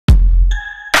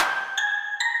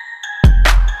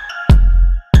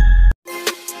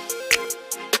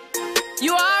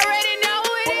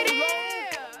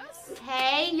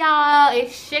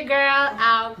It's your girl,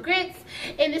 Al Grits,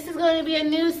 and this is going to be a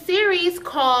new series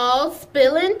called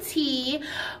Spilling Tea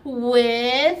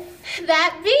with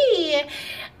That V.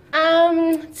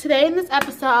 Today in this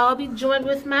episode, I'll be joined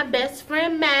with my best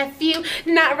friend, Matthew.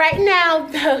 Not right now,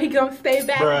 though. He gonna stay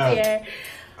back there.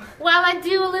 While I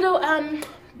do a little,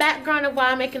 background of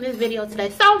why I'm making this video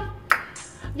today. So,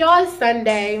 y'all, it's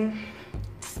Sunday.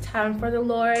 It's time for the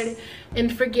Lord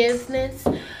and forgiveness.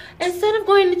 Instead of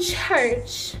going to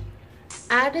church,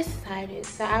 I decided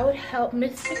that I would help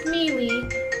Miss McNeely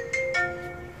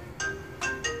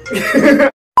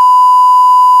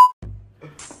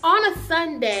on a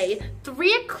Sunday,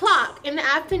 3 o'clock in the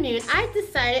afternoon. I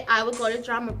decided I would go to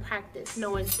drama practice,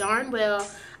 knowing darn well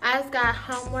I just got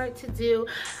homework to do.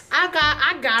 I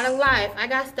got a life. I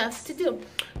got stuff to do.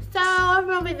 So I'm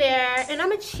over there, and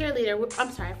I'm a cheerleader.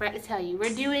 I'm sorry, I forgot to tell you.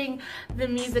 We're doing the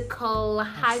musical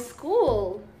High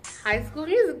School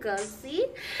Musical, see?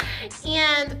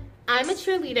 And I'm a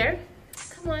cheerleader.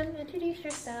 Come on, introduce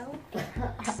yourself.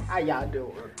 How y'all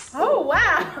doing? Oh,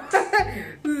 wow.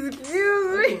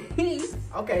 Excuse me.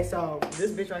 Okay, so this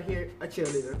bitch right here, a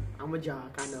cheerleader. I'm a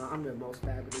jock. I know I'm the most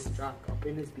fabulous jock up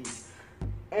in this beach.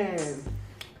 And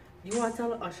you want to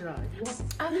tell her, or should I?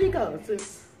 Here you go,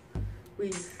 sis.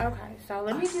 Okay, so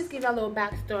let me just give you a little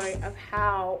backstory of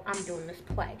how I'm doing this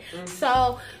play.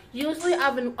 So usually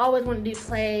I've always wanted to do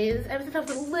plays ever since I was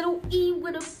a little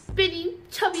little bitty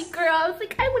chubby girl. I was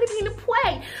like, I want to be in a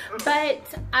play.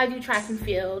 But I do track and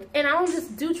field, and I don't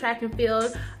just do track and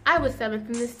field. I was 7th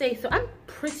in the state, so I'm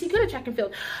pretty good at track and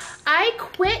field. I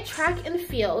quit track and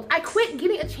field. I quit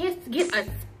getting a chance to get a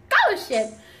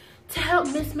scholarship to help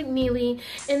Miss McNeely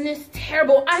in this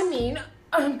terrible,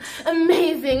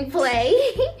 amazing play.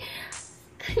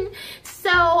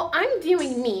 So I'm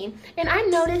doing me, and I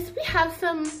noticed we have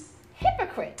some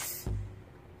hypocrites.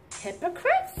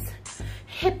 Hypocrites.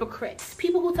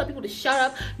 People who tell people to shut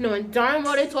up, knowing darn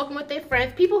well they're talking with their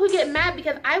friends. People who get mad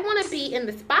because I want to be in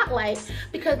the spotlight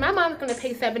because my mom's going to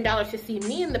pay $7 to see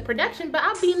me in the production, but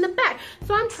I'll be in the back.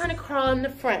 So I'm trying to crawl in the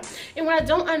front. And what I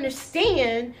don't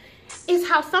understand is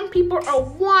how some people are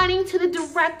wanting to the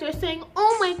director, saying,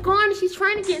 oh my god, she's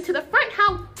trying to get into the front,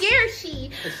 how dare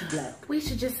she? Is she black? We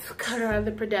should just cut her out of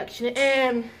the production.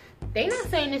 And they not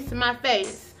saying this to my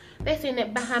face, they're saying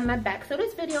it behind my back. So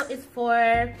this video is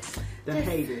for the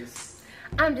haters.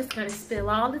 I'm just gonna spill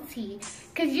all the tea,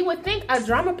 because you would think a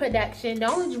drama production,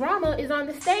 the only drama is on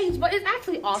the stage, but it's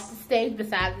actually off the stage,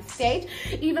 beside the stage,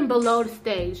 even below the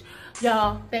stage.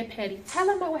 Y'all, they petty. Tell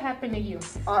them what happened to you.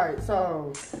 Alright,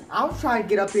 so I was trying to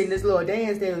get up in this little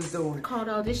dance they was doing. Called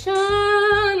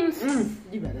auditions.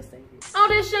 You better say it.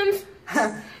 Auditions.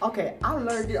 Okay, I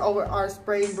learned it over our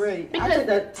spring break. I took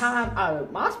the time out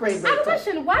of my spring break. I have a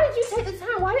question. Why did you take the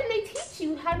time? Why didn't they teach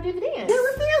you how to do the dance? They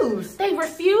refused. They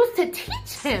refused to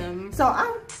teach him. So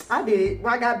I did it.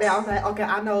 When I got back, I was like, okay,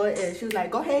 I know it. And she was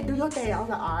like, go ahead, do your thing. I was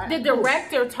like, all right. The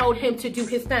director told him to do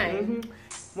his thing.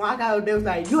 When I got over there, was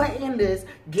like, you ain't in this,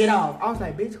 get off. I was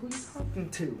like, bitch, who you talking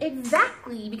to?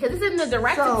 Exactly, because this isn't the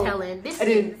director telling. This and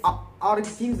then all the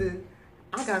confusing,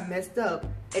 I got messed up,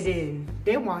 and then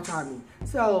they want to charge me.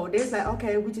 So they was like,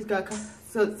 okay, we just got cut.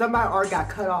 So somebody already got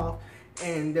cut off,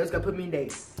 and they was gonna put me in there.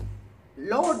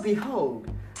 Lord behold,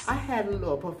 I had a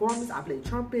little performance. I played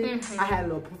trumpet. I had a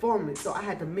little performance, so I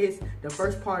had to miss the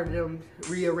first part of them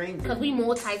rearranging. Because we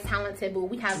multi-talented, but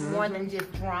we have more than just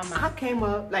drama. I came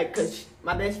up, like, because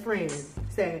my best friend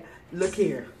said, look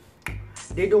here.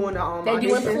 They're doing the They're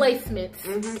doing placements.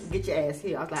 Get your ass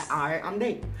here. I was like, all right, I'm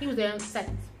there. He was there in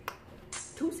seconds.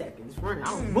 2 seconds running.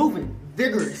 I was moving.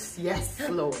 Vigorous. Yes,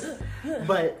 Lord.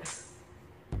 But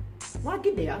when I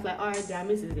get there, I was like, all right, did I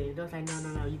miss it there? They was like,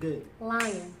 no, you good.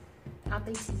 Lying. Out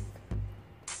they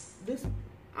teeth.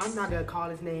 I'm not going to call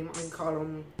his name. I'm going to call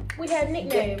him... We have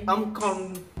nicknames. I'm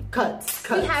calling him Cuts.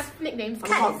 We have nicknames.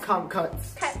 I'm calling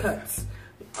Cuts.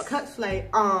 Cuts like,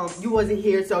 you wasn't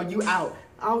here, so you out.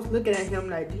 I was looking at him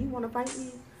like, do you want to fight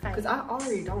me? Because I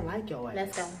already don't like your ass.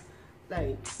 Let's go.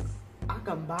 Like, I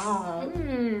can bob.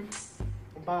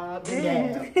 Bob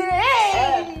and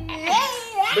dab.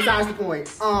 Besides the point.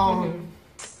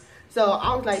 So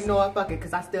I was like, no, fuck it,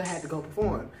 because I still had to go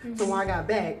perform. So when I got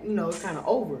back, you know, it's kind of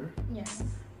over. Yeah.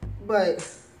 But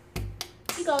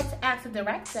he goes to ask the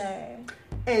director.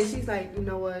 And she's like, you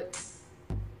know what?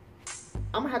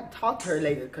 I'm going to have to talk to her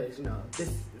later because, you know, this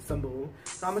is some bull.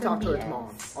 So I'm going to talk to her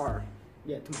tomorrow. Or,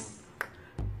 yeah, tomorrow.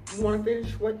 You want to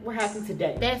finish? What happened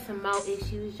today? There's some more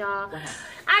issues, y'all.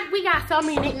 We got so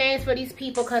many nicknames for these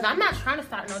people because I'm not trying to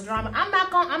start no drama. I'm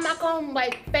not gonna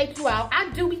like fake you out. I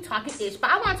do be talking ish, but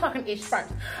I want to talking ish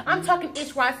first. I'm talking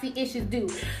ish where I see issues do.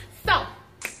 So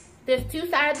there's two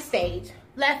sides of the stage.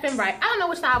 left and right. I don't know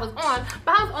which side I was on,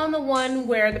 but I was on the one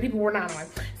where the people were not on.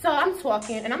 So I'm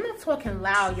talking, and I'm not talking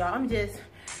loud, y'all. I'm just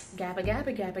gabba,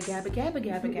 gabba, gabba, gabba, gabba,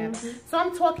 gabba, gabba. So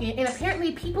I'm talking, and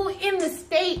apparently people in the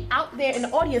state out there in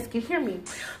the audience can hear me.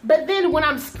 But then when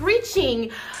I'm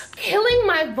screeching, killing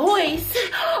my voice,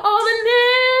 all in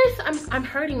this, I'm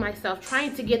hurting myself,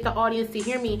 trying to get the audience to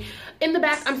hear me. In the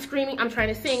back, I'm screaming, I'm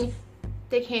trying to sing.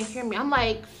 They can't hear me. I'm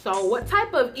like, so what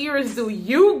type of ears do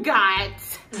you got?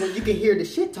 Well, you can hear the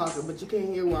shit talking, but you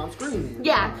can't hear while I'm screaming.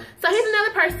 Yeah. So here's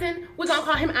another person. We're gonna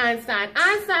call him Einstein.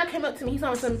 Einstein came up to me. He's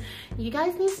on some, you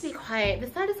guys need to be quiet. The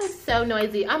side is like so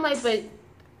noisy. I'm like, but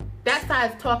that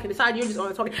side's talking. The side you're just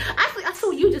on talking. Actually, I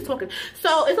saw you just talking.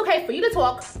 So it's okay for you to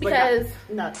talk because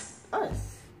not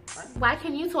us. Why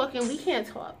can you talk and we can't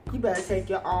talk? You better take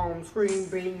your screen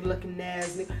bean looking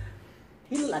ass nigga.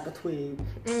 He look like a twig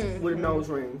with a nose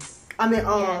ring. I mean,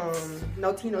 yes.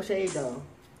 No tea, no shade though.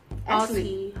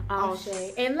 Actually, all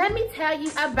shade. And let me tell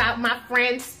you about my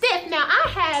friend Stiff. Now I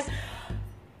have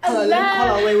hold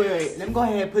on, wait. Let me go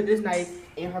ahead and put this knife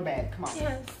in her bag. Come on.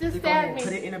 Yeah, Stiff stabbed me.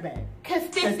 Put it in her bag. Cause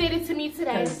Stiff did it to me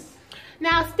today.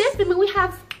 Now Stiff and me, we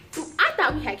have. I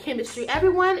thought we had chemistry.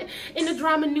 Everyone in the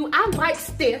drama knew I like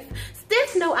Stiff.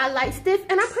 Stiff know I like Stiff,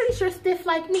 and I'm pretty sure Stiff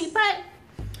like me, but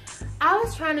I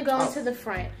was trying to go into the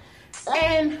front,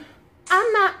 and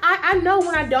I know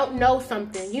when I don't know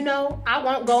something, you know, I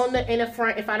won't go in the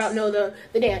front if I don't know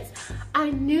the dance. I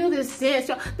knew this dance,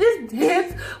 y'all. This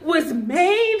dance was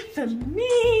made for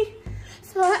me.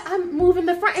 So I'm moving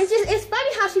the front. It's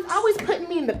funny how she's always putting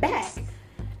me in the back,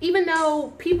 even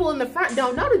though people in the front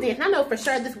don't know the dance. I know for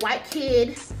sure this white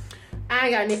kid, I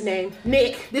ain't got a nickname,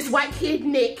 Nick. This white kid,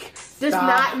 Nick, does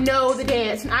not know the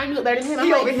dance. And I knew it better than him.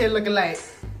 He over here looking like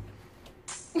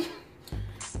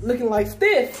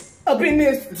Stiff up in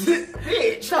this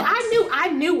bitch. So I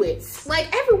knew it.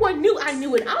 Like everyone knew I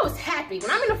knew it. I was happy.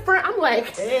 When I'm in the front, I'm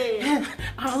like, hey,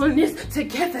 all in this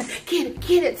together.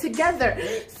 Get it together.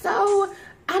 So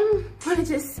I'm gonna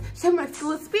just show my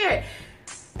school spirit.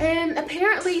 And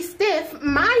apparently Stiff,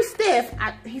 my Stiff,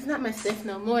 he's not my Stiff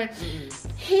no more.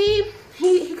 He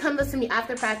comes up to me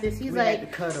after practice. He's like,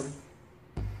 had to cut him.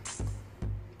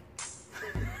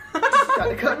 Got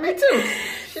to cut me too.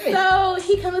 Shit. So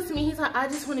he comes to me, he's like, I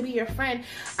just want to be your friend.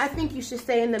 I think you should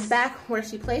stay in the back where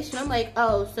she placed you. I'm like,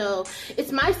 oh, so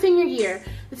it's my senior year.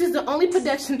 This is the only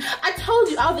production. I told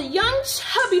you, I was a young,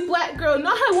 chubby black girl, and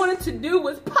all I wanted to do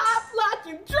was pop, lock,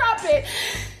 and drop it.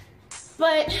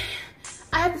 But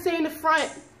I have to stay in the front,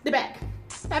 the back.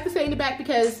 I have to stay in the back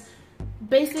because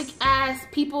basic ass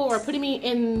people are putting me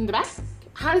in the back.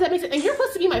 How does that make sense? And you're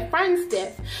supposed to be my friend,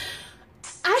 Stiff.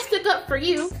 I stuck up for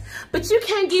you, but you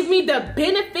can't give me the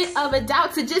benefit of a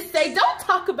doubt to just say, don't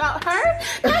talk about her.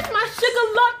 That's my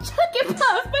sugar lump chicken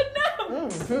puff, but no.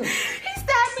 He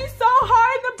stabbed me so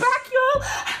hard in the back, y'all.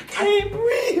 I can't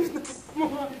breathe no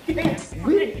more. I can't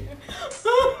breathe.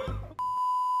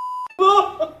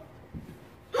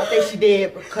 I think she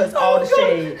did because all the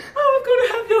shade. I was gonna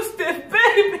have no Stiff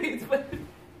babies, but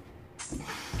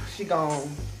she gone.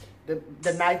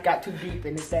 The knife got too deep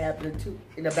and it stabbed her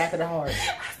in the back of the heart.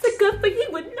 I said, good for you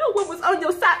would know what was on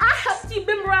your side. I helped you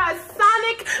memorize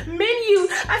Sonic menu.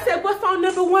 I said, what's on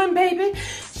 #1, baby?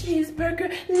 Cheeseburger,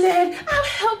 leg. I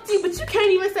helped you, but you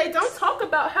can't even say, don't talk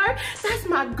about her. That's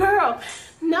my girl.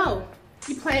 No,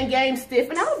 you playing games, Stiff,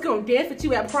 and I was gonna dance with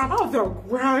you at prom. I was gonna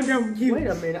grind on you. Wait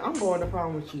a minute, I'm going to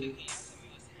prom with you.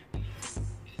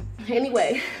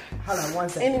 Anyway. Hold on 1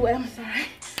 second. Anyway, I'm sorry.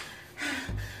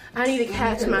 I need to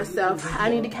catch myself. I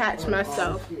need to catch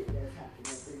myself.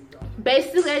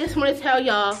 Basically, I just want to tell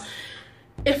y'all,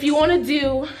 if you want to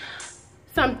do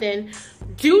something,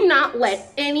 do not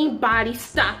let anybody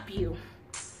stop you.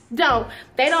 Don't.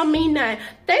 They don't mean nothing.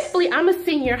 Thankfully, I'm a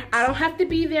senior. I don't have to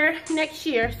be there next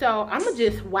year, so I'm going to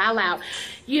just wild out.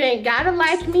 You ain't got to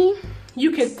like me.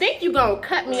 You can think you're going to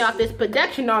cut me off this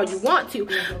production all you want to,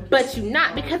 but you're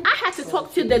not, because I had to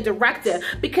talk to the director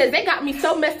because they got me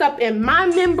so messed up in my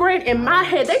membrane, in my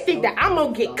head. They think that I'm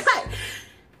going to get cut.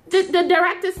 The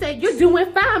director said, you're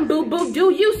doing fine, boo-boo,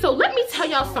 do you. So let me tell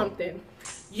y'all something.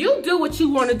 You do what you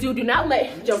want to do. Do not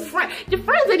let your friends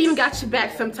ain't even got your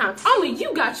back sometimes. Only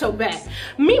you got your back.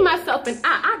 Me, myself, and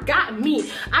I got me.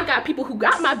 I got people who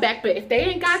got my back, but if they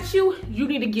ain't got you, you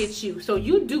need to get you. So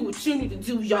you do what you need to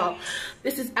do, y'all.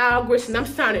 This is Al Grish, and I'm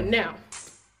signing now.